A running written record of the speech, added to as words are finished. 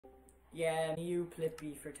Yeah, you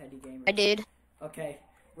Plippy for Teddy Gamer. I did. Okay,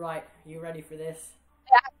 right. You ready for this?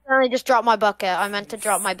 I accidentally just dropped my bucket. I meant to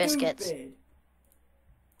drop my biscuits. Stupid.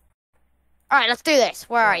 Alright, let's do this.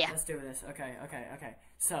 Where are you? Let's do this. Okay.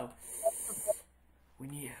 So we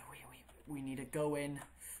need to go in,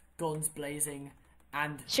 guns blazing,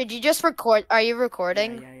 and should you just record? Are you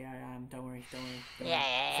recording? Yeah. Don't worry.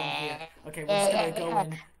 Yeah. Okay, we're just gonna go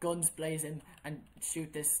in, guns blazing, and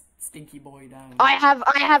shoot this stinky boy down. I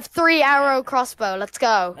have 3 arrow crossbow. Let's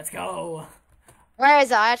go. Let's go. Where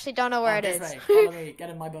is it? I actually don't know where it is. This way. Follow me. Get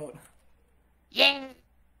in my boat. Yeah.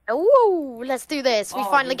 Ooh, let's do this. We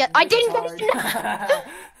finally get. I didn't get.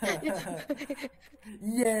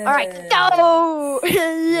 Yeah. All right, go.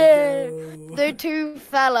 Yeah. They're 2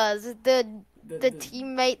 fellas. The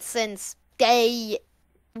teammates since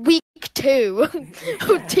week 2.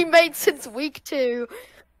 Teammates since week 2.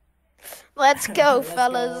 Let's go,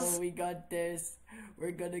 fellas. Go. We got this.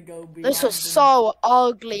 We're gonna go. This was so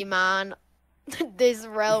ugly, man. This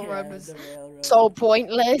railroad was so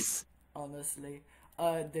pointless. Honestly.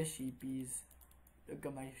 The sheepies. Look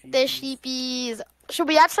at my sheepies. The sheepies. Should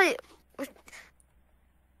we actually?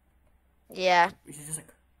 Yeah. We should just like,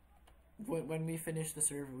 when we finish the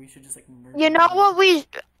server, we should just like murder. You know what we?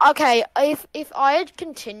 Okay, if I had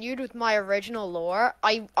continued with my original lore,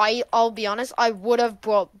 I'll be honest, I would have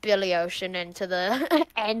brought Billy Ocean into the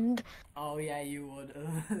end. Oh yeah, you would.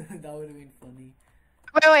 That would have been funny.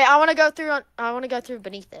 Wait, I want to go through. I want to go through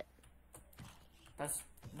beneath it. That's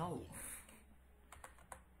no.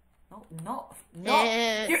 No. No,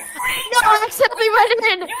 I accidentally went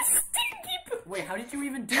in. You stinky. Wait, how did you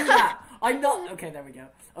even do that? I'm not. Okay, there we go.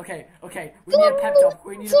 Okay. We need a pep talk.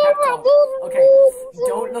 Okay,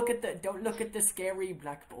 don't look at the scary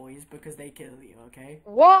black boys because they kill you. Okay.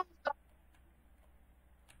 What?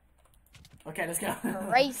 Okay, let's go.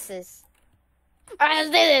 Racist. Alright, let's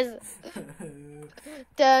do this.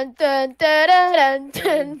 Dun dun dun dun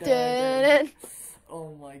dun dun.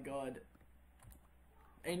 Oh my god.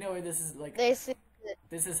 I know this is like. This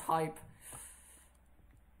is hype.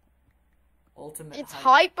 Ultimate. It's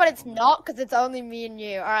hype, but it's not because it's only me and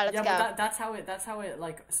you. All right, let's go. But that's how it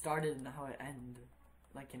like started and how it ended.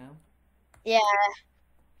 Like, you know. Yeah.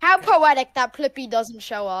 How poetic that Plippy doesn't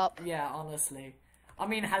show up. Yeah, honestly. I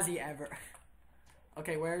mean, has he ever?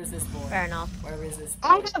 Okay, where is this boy? Fair enough. Where is this boy?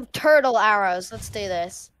 I have turtle arrows. Let's do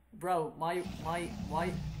this. Bro, my.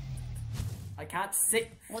 I can't see.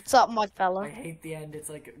 What's up, my fella? I hate the end. It's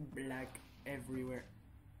like black everywhere.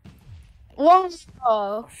 What?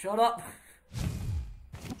 Oh, shut up.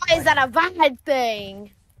 Why is that a bad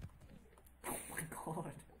thing? Oh my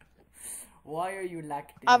god. Why are you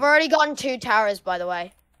lacking? I've already gotten 2 towers, by the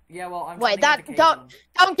way. Yeah, well, I'm. Wait, don't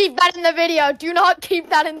keep that in the video. Do not keep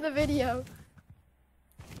that in the video.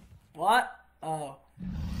 What? Oh.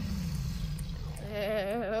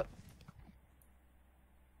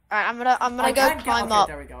 Alright, I'm gonna go climb up.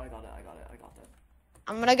 There we go. I got it.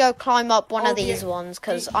 I'm gonna go climb up one of these ones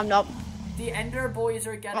because I'm not. The Ender boys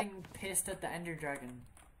are getting pissed at the Ender dragon.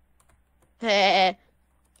 Okay,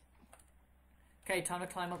 time to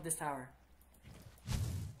climb up this tower.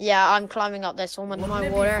 Yeah, I'm climbing up this one with my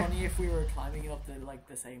water. Wouldn't it be funny if we were climbing up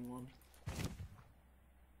the same one?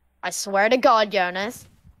 I swear to God, Jonas.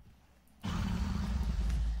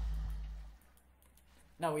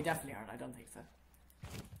 No, we definitely aren't. I don't think so.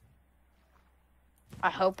 I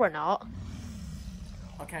hope we're not.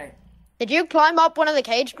 Okay. Did you climb up one of the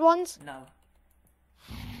caged ones? No.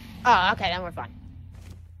 Oh, okay, then we're fine.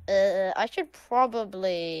 I should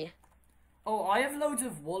probably... Oh, I have loads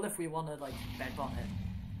of wool if we want to, like, bed on it.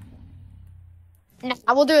 No,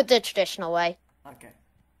 I will do it the traditional way. Okay.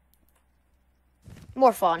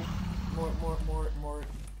 More fun. More.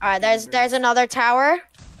 Alright, there's another tower.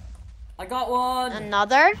 I got one!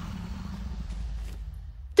 Another.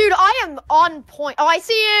 Dude, I am on point. Oh, I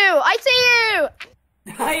see you! I see you!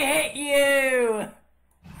 I hit you!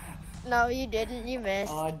 No, you didn't. You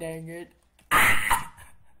missed. Oh, dang it.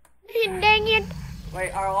 Dang it.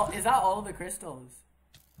 Wait, is that all the crystals?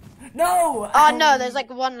 No! Oh, no, there's like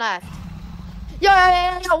 1 left. Yo,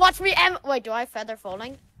 watch me, wait, do I have feather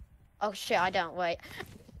falling? Oh, shit, I don't. Wait.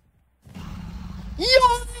 Yo,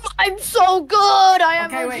 I'm so good! I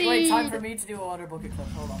am Okay, wait, time for me to do a water bucket clip.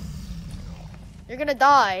 Hold on. You're gonna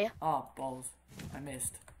die. Oh, balls. I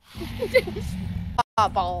missed. Oh,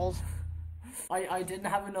 balls. I didn't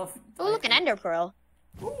have enough. Oh, look, an ender pearl.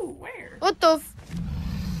 Ooh, where? What the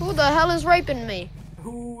who the hell is raping me?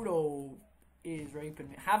 Who is raping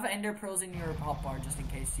me? Have ender pearls in your hotbar just in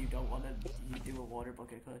case you don't want to do a water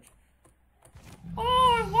bucket clutch.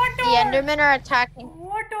 Oh, what The Endermen are attacking.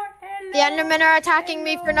 What the hell? The Endermen are attacking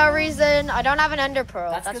me for no reason. I don't have an Ender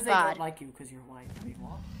Pearl. That's because they bad. don't like you because you're white. I mean,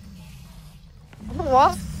 what?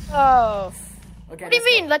 What? Oh. Okay, What do you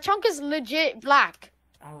mean? Lechonk is legit black.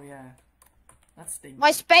 Oh, yeah. That's stinky.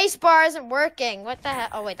 My space bar isn't working. What the hell?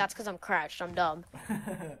 Oh, wait, that's because I'm crouched. I'm dumb.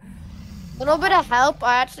 Little bit of help.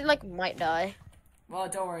 I actually, like, might die. Well,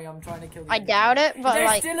 don't worry. I'm trying to kill you. I doubt it, but, there's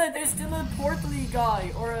like... There's still a portally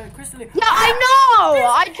guy or a crystally... Yeah, I know!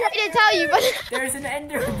 I tried to tell you, but... There's an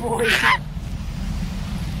Ender boy.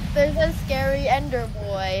 There's a scary Ender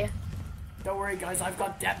boy. Don't worry, guys. I've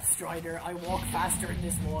got Depth Strider. I walk faster in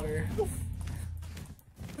this water.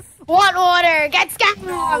 What water? Get scammed!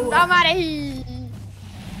 No. I'm out of here!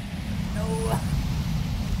 No.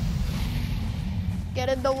 Get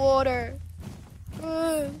in the water.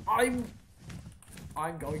 I'm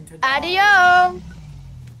going to die. Adios!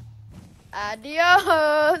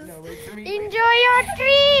 Adios! No, wait for me. Enjoy your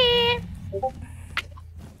trip!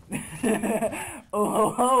 Oh ho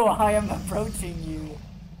ho, I am approaching you.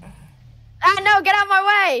 Ah, no, get out of my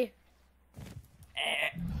way!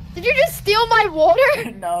 Did you just steal my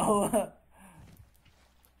water? No.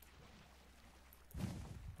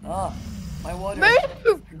 Oh, my water.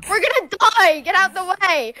 Move! We're gonna die! Get out the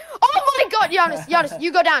way! Oh my god, Giannis,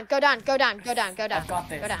 you go down, go down. I've got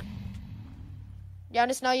this. Go down.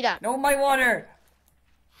 Giannis, no, you don't. No, my water.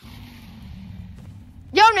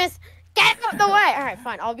 Jonas, get out the way! Alright,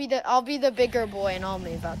 fine. I'll be the bigger boy and I'll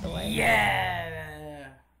move out the way. Yeah.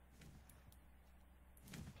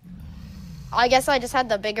 I guess I just had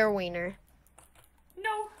the bigger wiener.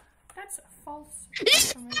 No, that's false.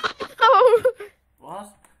 Oh!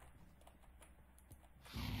 What?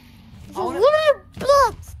 I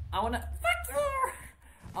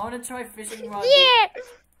wanna try fishing rod.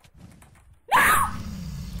 Yeah!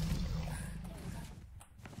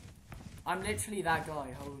 I'm literally that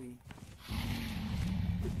guy, holy.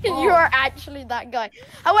 You are actually that guy.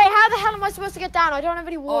 Oh wait, how the hell am I supposed to get down? I don't have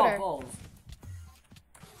any water. Oh, balls.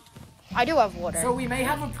 I do have water. So we may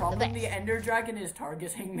have a problem. The Ender Dragon is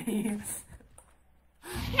targeting me.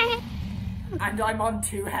 And I'm on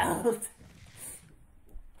 2 health.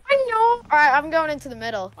 I know. Alright, I'm going into the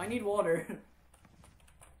middle. I need water.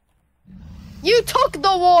 You took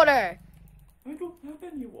the water! I don't have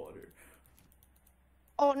any water.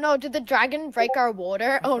 Oh no, did the dragon break our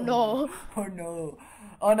water? Oh no. Oh no.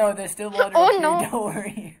 Oh no, there's still water. Oh up here, no. Don't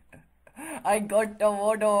worry. I got the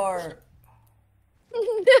water.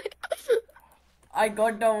 I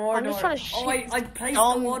got the water. I'm just trying to Oh wait, I placed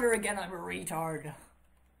the water again. I'm a retard.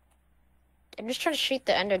 I'm just trying to shoot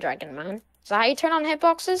the Ender Dragon, man. Is that how you turn on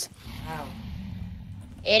hitboxes? How?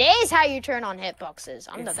 It is how you turn on hitboxes.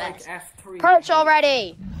 I'm the best. Like F3. Perch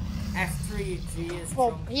already. F3 G is.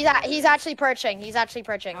 Oh, he's actually perching. He's actually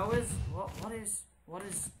perching. How is what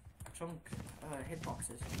is chunk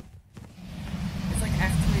hitboxes? It's like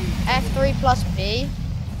F3. F3 plus B.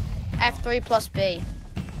 F3 plus B.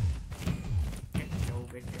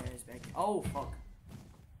 Oh fuck.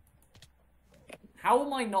 How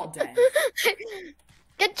am I not dead?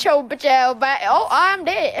 Get your bitch back. Oh, I'm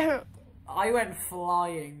dead. I went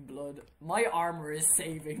flying, blood. My armor is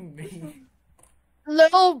saving me.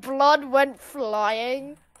 Little blood went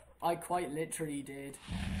flying. I quite literally did.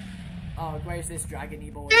 Oh, where's this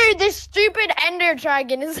dragony boy? Dude, this stupid Ender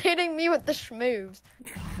Dragon is hitting me with the schmoves.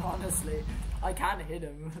 Honestly, I can't hit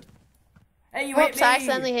him. Hey, you Whoops, hit me! I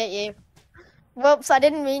accidentally hit you. Whoops, I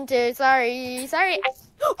didn't mean to. Sorry.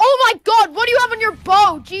 Oh my god, what do you have on your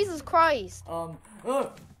bow? Jesus Christ.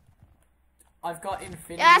 I've got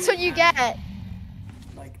infinity. Yeah, that's what you get.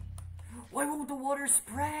 Like, why won't the water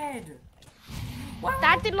spread? Wow.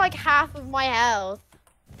 That did like half of my health.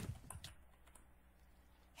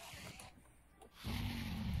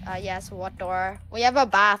 Yes, what door? We have a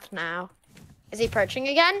bath now. Is he perching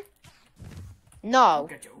again? No.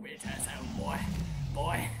 Get your bitch ass out, boy.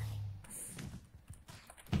 Boy.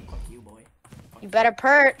 Fuck you, boy. You better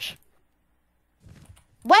perch.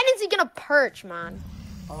 When is he gonna perch, man?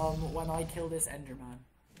 When I kill this Enderman.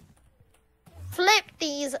 Flip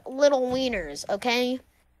these little wieners, okay?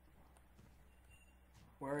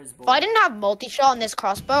 Where is boy? If I didn't have multi-shot on this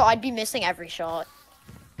crossbow, I'd be missing every shot.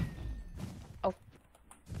 Oh.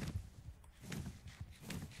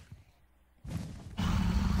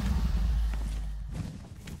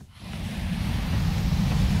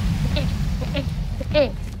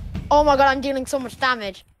 Oh my god, I'm dealing so much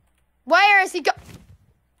damage. Where is he go?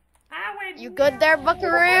 You good there,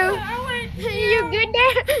 buckaroo? You good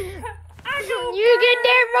there? You good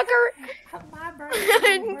there,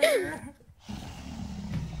 buckaroo?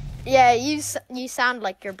 Yeah, you sound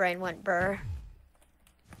like your brain went burr.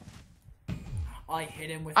 I hit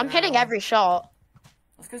him with I'm hitting every shot.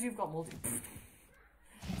 That's because you've got multi.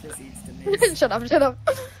 This eats to miss. Shut up, shut up.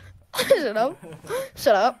 Shut up.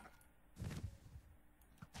 Shut up.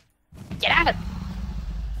 Get out!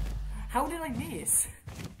 How did I miss?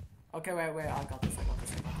 Okay, wait, I got this.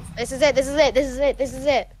 This is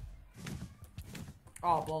it.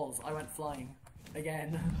 Oh, balls. I went flying.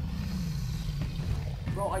 Again.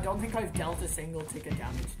 Bro, I don't think I've dealt a single tick of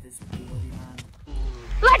damage to this bloody man.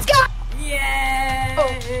 Let's go! Yay!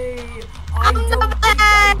 Oh. I don't think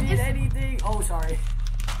I did anything. Oh, sorry.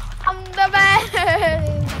 I'm the best!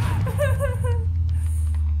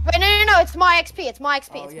 Wait, no, it's my XP, it's my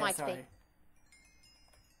XP, it's my XP.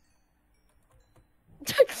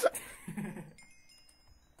 Sorry.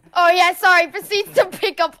 Oh yeah, sorry, proceeds to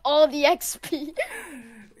pick up all the XP.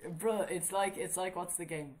 Bro, it's like what's the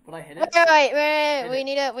game? Would I hit it? Wait, we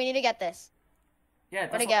need to get this. Yeah,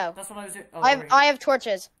 Where'd it go? That's what I was doing. Oh, I have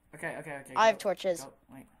torches. Okay. I have torches. Go.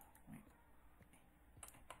 Wait.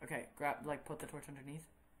 Okay, put the torch underneath.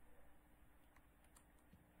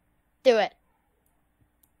 Do it.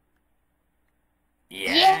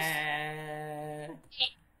 Yeah. Yes.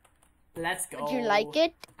 Let's go. Would you like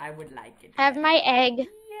it? I would like it. Have my egg. Yay!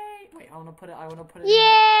 Wait, I wanna put it. Yay! I wanna put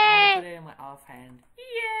it in my offhand.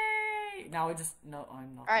 Yay! Now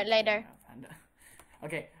I'm not. Alright, later.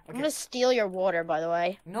 Okay. I'm gonna steal your water, by the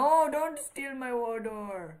way. No, don't steal my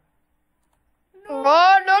water. No,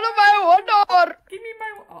 none of my water. Give me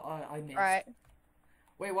my. I missed. Alright.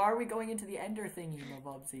 Wait, why are we going into the ender thingy,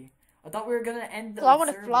 Bobsy? I thought we were gonna end the I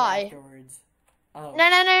wanna server fly. afterwards. Oh. No.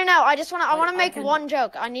 I wanna make one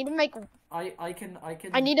joke. I need to make. I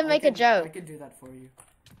need to make a joke. I can do that for you.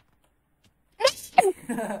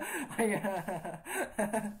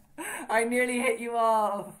 I nearly hit you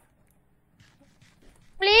off.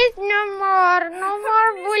 Please, no more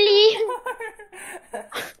bully.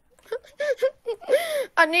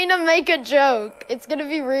 I need to make a joke. It's gonna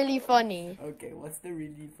be really funny. Okay, what's the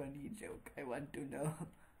really funny joke? I want to know.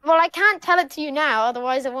 Well, I can't tell it to you now,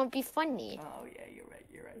 otherwise it won't be funny. Oh yeah, you're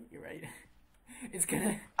right. It's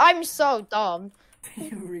gonna. I'm so dumb.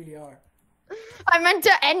 You really are. I meant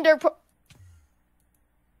to ender.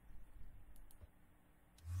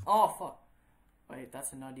 Oh fuck! Wait,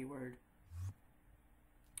 that's a naughty word.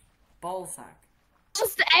 Ballsack.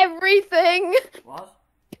 Just everything. What?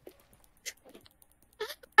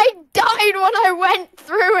 I died when I went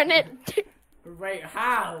through and it. Wait,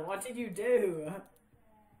 how? What did you do?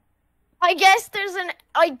 I guess there's an.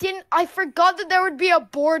 I forgot that there would be a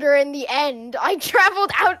border in the end. I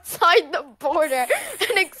traveled outside the border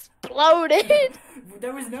and exploded.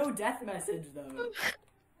 There was no death message though.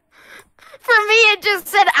 For me, it just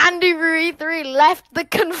said Andy Rui 3 left the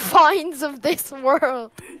confines of this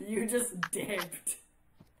world. You just dipped.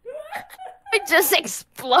 I just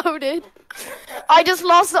exploded. I just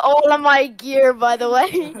lost all of my gear, by the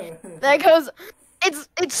way. There goes.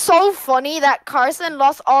 It's so funny that Carson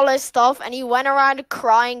lost all his stuff and he went around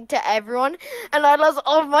crying to everyone, and I lost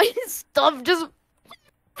all my stuff just.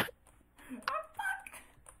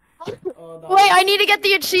 Wait, I need to get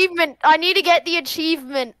the achievement. I need to get the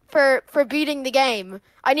achievement for beating the game.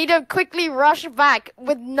 I need to quickly rush back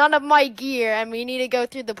with none of my gear, and we need to go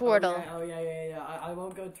through the portal. Oh yeah. I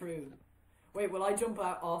won't go through. Wait, will I jump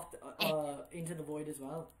out off into the void as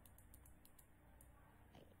well?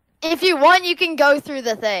 If you want, you can go through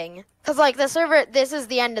the thing. Cause like the server, this is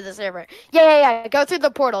the end of the server. Yeah. Go through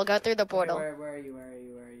the portal. Go through the portal. Okay, where are you?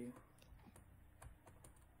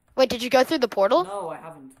 Wait, did you go through the portal? No, I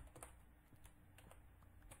haven't.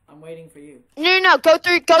 I'm waiting for you. No. Go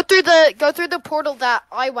through the portal that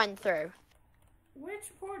I went through.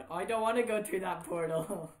 Which portal? I don't want to go through that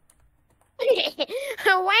portal.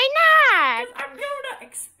 Why not? I'm gonna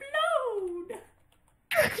explode.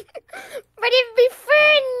 But it'd be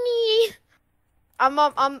funny.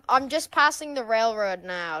 I'm just passing the railroad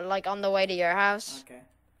now, like on the way to your house. Okay.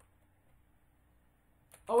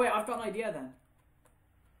 Oh wait, I've got an idea then.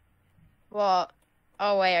 What?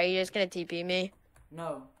 Oh wait, are you just gonna TP me?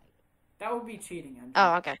 No, that would be cheating. Andrew.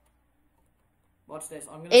 Oh, okay. Watch this.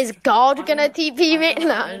 Is God gonna TP me?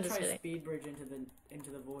 No, I'm just gonna try kidding. speed bridge into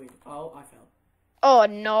the void. Oh, I fell. Oh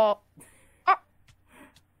no.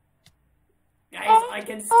 Guys, I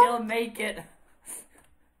can still make it.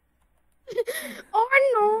 Oh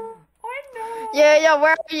no. Yeah,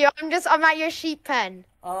 where are you? I'm at your sheep pen.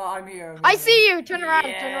 Oh, I'm here. I see you. Turn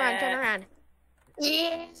around.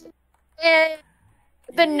 Yeah.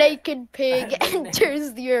 The naked pig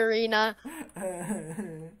enters the arena.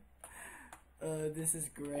 This is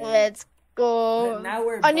great. Let's go. Now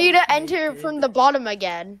we're I need both to enter naked. from the bottom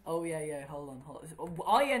again. Oh yeah. Hold on.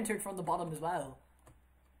 I entered from the bottom as well.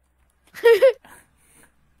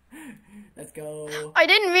 Let's go. I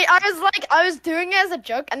didn't mean. I was doing it as a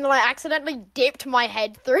joke, and then I accidentally dipped my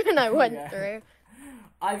head through, and I went through.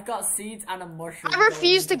 I've got seeds and a mushroom. I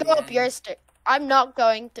refuse to go up your stair. I'm not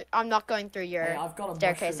going through your I've got a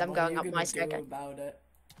staircase. mushroom. I'm going What are up you my gonna do staircase. about it?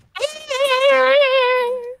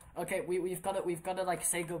 Okay, we've got to like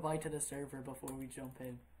say goodbye to the server before we jump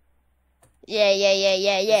in. Yeah.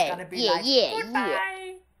 It's gotta be like,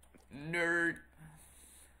 goodbye. Nerd.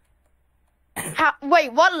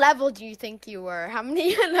 Wait, what level do you think you were? How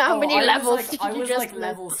many levels did you just like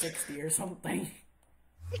level 60 or something.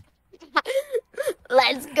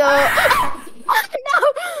 Let's go.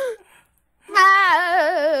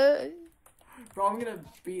 No. Bro, I'm gonna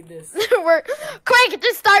beat this. We're quick,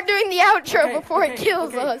 just start doing the outro before it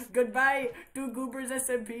kills us. Goodbye to Goobers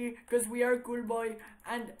SMP, because we are cool boy,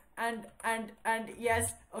 and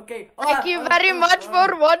yes, okay. Thank you very much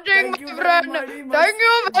for watching, my friend. Thank you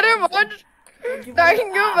very much. Thank you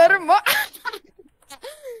very much.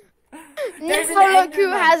 Now look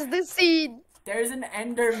who has the seeds. There's an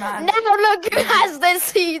Enderman. Now look who has the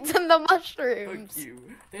seeds and the mushrooms. Fuck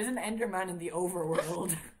you. There's an Enderman in the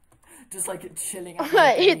overworld. Just like chilling at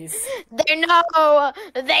my base. They know.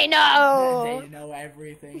 They know. They know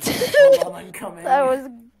everything. Hold on, I'm coming. That was...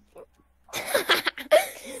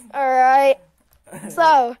 Alright.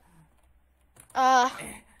 So,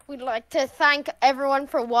 we'd like to thank everyone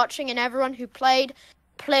for watching and everyone who played.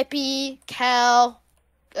 Plippy, Kel,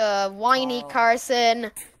 Whiny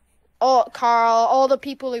Carson, Carl, all the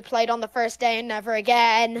people who played on the first day and never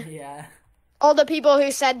again. Yeah. All the people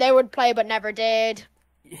who said they would play but never did.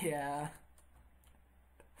 Yeah.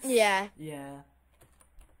 Yeah. Yeah.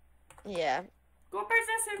 Yeah. Goobers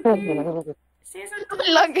SMP. Season 2.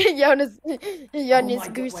 Look at Jonas. Jonas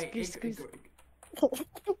goose.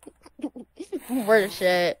 Word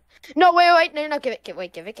shit. No, wait. No, give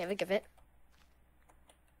it.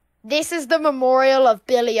 This is the memorial of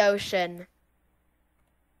Billy Ocean.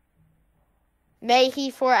 May he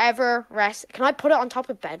forever rest. Can I put it on top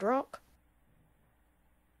of bedrock?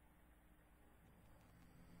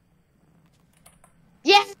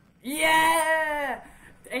 Yes! Yeah!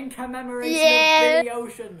 In commemoration of Billy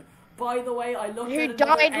Ocean. By the way, I looked at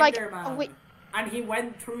another Enderman, and he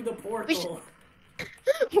went through the portal.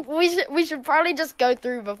 We should probably just go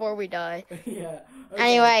through before we die. Yeah.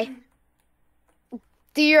 Okay. Anyway,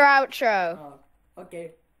 do your outro. Oh,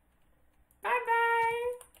 okay.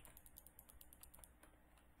 Bye-bye.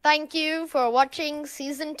 Thank you for watching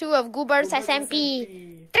Season 2 of Goobers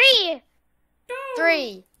SMP. 3,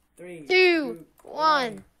 2,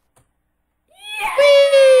 1. Yeah!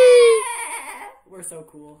 Whee! We're so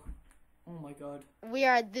cool. Oh my god. We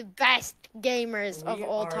are the best gamers of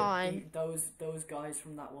all time. Those guys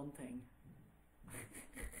from that one thing.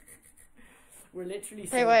 We're literally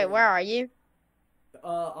so Wait, good. where are you?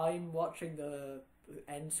 I'm watching the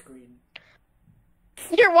end screen.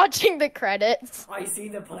 You're watching the credits. I see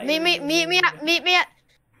the player. Meet me at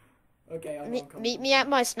Okay, meet me at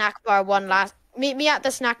my snack bar one last. Meet me at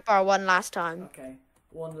the snack bar one last time. Okay,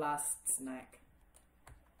 one last snack.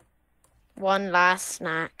 One last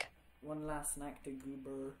snack. One last snack to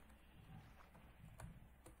Goober.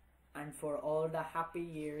 And for all the happy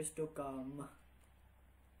years to come.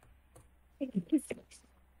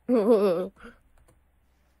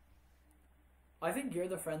 I think you're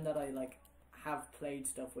the friend that I like have played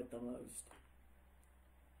stuff with the most.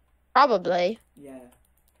 Probably. Yeah.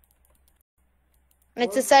 And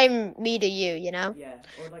it's the same me to you, you know? Yeah.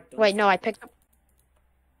 Or like wait, no, I picked up.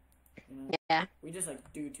 You know? Yeah. We just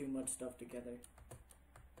like do too much stuff together.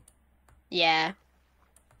 Yeah.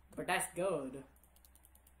 But that's good.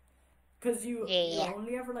 Cause you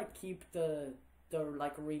only ever like keep the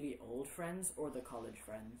like really old friends or the college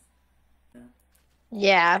friends. Yeah.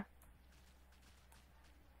 Yeah.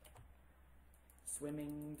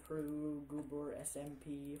 Swimming through Goober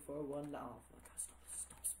SMP for one lap. Oh, look,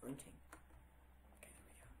 stop sprinting. Okay,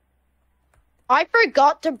 there we go. I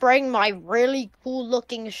forgot to bring my really cool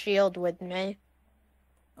looking shield with me.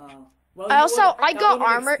 Oh. Well, I got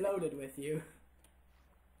armor. Exploded with you.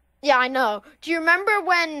 Yeah, I know. Do you remember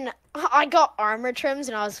when I got armor trims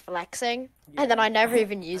and I was flexing, and then I never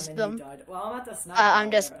even used them? Died. Well, I'm at the snack.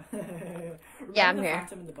 I'm just. Yeah, I'm here.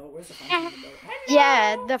 Phantom in the boat? Where's the Phantom in the boat?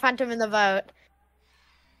 Yeah, the Phantom in the boat.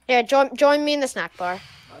 Here, join me in the snack bar.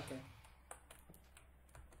 Okay.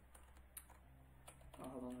 Oh,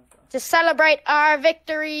 hold on. To celebrate our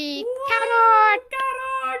victory. Carrot!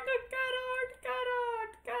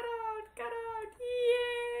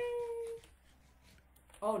 Yay!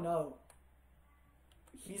 Oh no.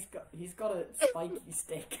 He's got a spiky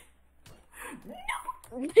stick. No!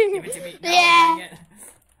 Give it to me. No, Yeah.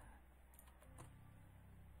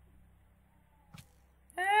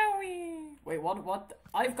 glowy. Wait, what?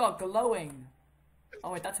 I've got glowing.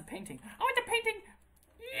 Oh wait, that's a painting. Oh, it's a painting.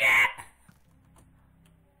 Yeah.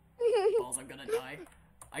 Balls, I'm gonna die.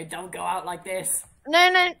 I don't go out like this.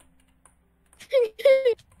 No.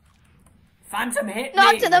 Phantom hit me.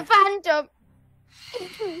 Not to the phantom.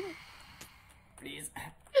 Please.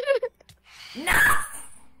 No.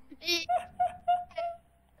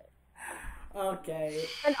 Okay.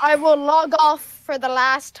 And I will log off for the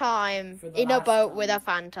last time in a last boat time. with a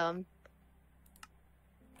phantom.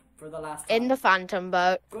 For the last time. In the phantom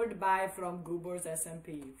boat. Goodbye from Goobers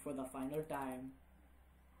SMP for the final time.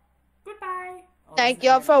 Goodbye. Oh, Thank you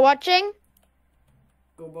all for watching.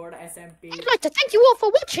 Goober SMP. I'd like to thank you all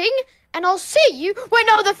for watching, and I'll see you. Wait,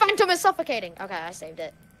 no, the phantom is suffocating. Okay, I saved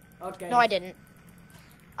it. Okay. No, I didn't.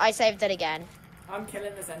 I saved it again. I'm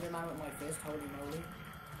killing this Enderman with my fist. Holy moly.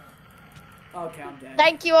 Okay, I'm dead.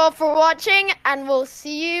 Thank you all for watching, and we'll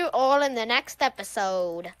see you all in the next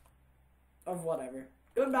episode. Of whatever.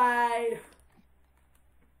 Goodbye.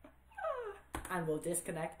 And we'll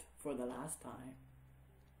disconnect for the last time.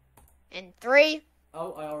 In 3.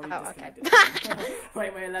 Oh, I already disconnected. Okay.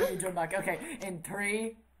 Wait, let me join back. Okay, in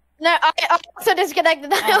 3. No, I also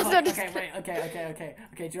disconnected. I also Okay, disconnected. wait,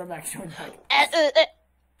 okay, join back.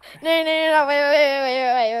 No,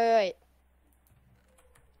 wait.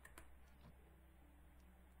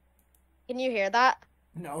 Can you hear that?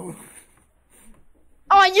 No.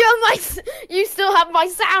 Oh, you still have my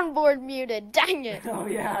soundboard muted. Dang it. Oh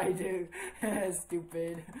yeah, I do.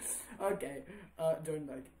 Stupid. Okay, join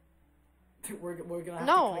back. We're gonna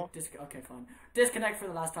have to click okay, fine. Disconnect for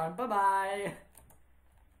the last time. Bye bye.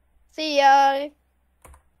 See ya.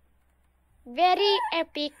 Very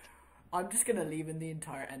epic. I'm just gonna leave in the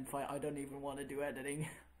entire end fight. I don't even want to do editing.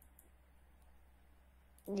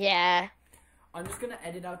 Yeah. I'm just gonna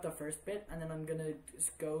edit out the first bit, and then I'm gonna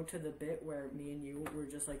just go to the bit where me and you were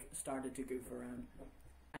just like started to goof around,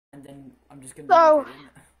 and then I'm just gonna. Oh,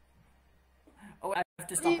 I have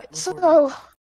to stop it. So.